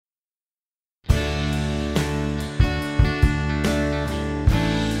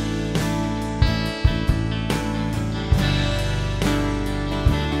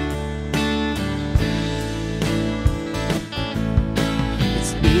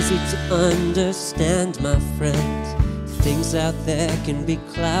easy to understand, my friends. Things out there can be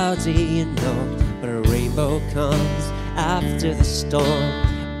cloudy, you know, but a rainbow comes after the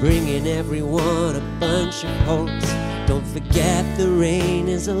storm, bringing everyone a bunch of hopes. Don't forget the rain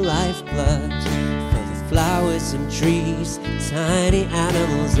is a lifeblood for the flowers and trees, tiny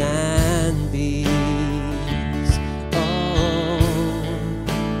animals and bees.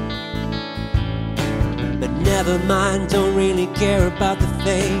 But never mind, don't really care about the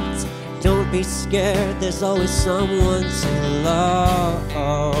fate. Don't be scared, there's always someone to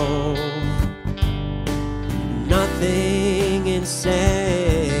love. Nothing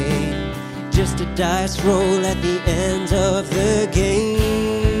insane, just a dice roll at the end of the game.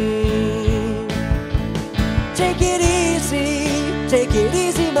 Take it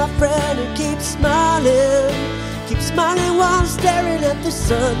easy, my friend, and keep smiling. Keep smiling while staring at the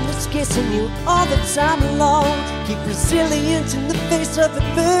sun that's kissing you all the time long. Keep resilient in the face of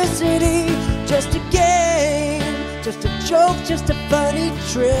adversity. Just a game, just a joke, just a funny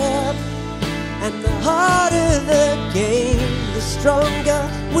trip. And the harder the game, the stronger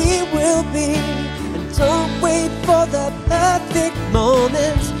we will be. And don't wait for the perfect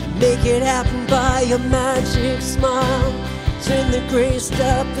moment. Make it happen by your magic smile. Turn the gray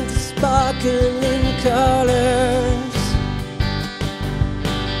stuff into sparkling colors.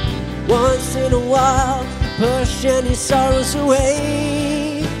 Once in a while, push any sorrows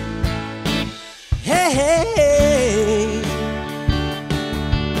away. Hey, hey, hey.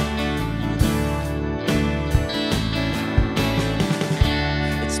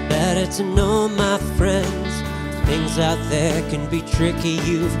 It's better to know, my friends, things out there can be tricky,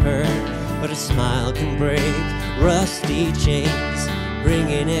 you've heard, but a smile can break rusty chains,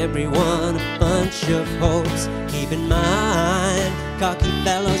 bringing everyone a bunch of hopes. Keep in mind, cocky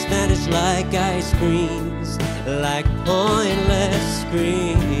fellows vanish like ice creams, like pointless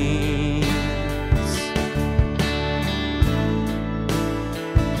screams.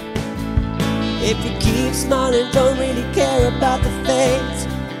 If you keep smiling, don't really care about the fate.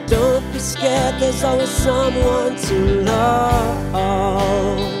 Don't be scared, there's always someone to love.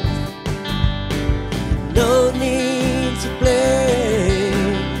 No need to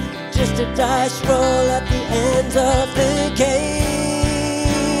blame, just a dice roll at the end of the game.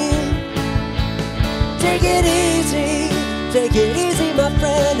 Take it easy, my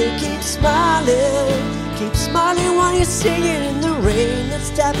friend, and keep smiling. Keep smiling while you're singing in the rain that's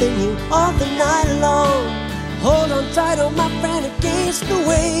tapping you all the night long. Hold on tight, oh my friend, against the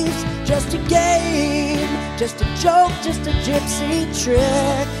waves. Just a game, just a joke, just a gypsy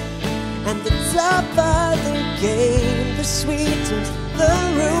trick. And the tougher the game, the sweeter the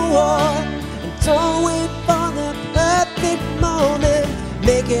reward. And don't wait for the perfect moment.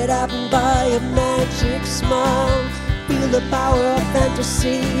 Make it happen by a magic smile. Feel the power of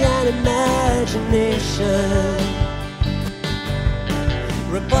fantasy and imagination.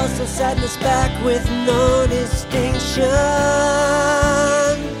 Repulse the sadness back with no distinction.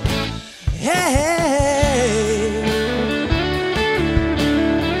 Hey, hey, hey.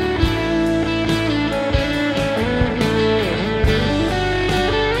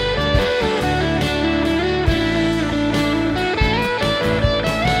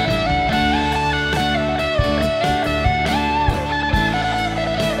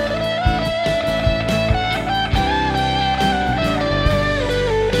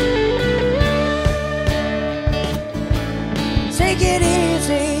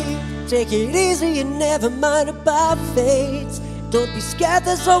 Take it easy and never mind about fate. Don't be scared,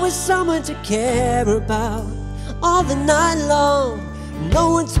 there's always someone to care about all the night long. No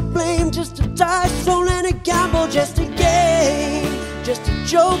one to blame, just a dice roll and a gamble. Just a game, just a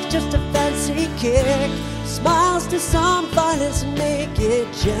joke, just a fancy kick. Smiles to some violence and make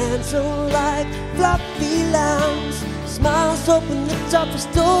it gentle like fluffy lambs. Smiles open the toughest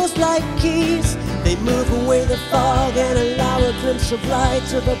doors like keys. They move away the fog and allow a glimpse of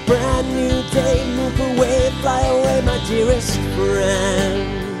light of a brand new day. Move away, fly away, my dearest friend.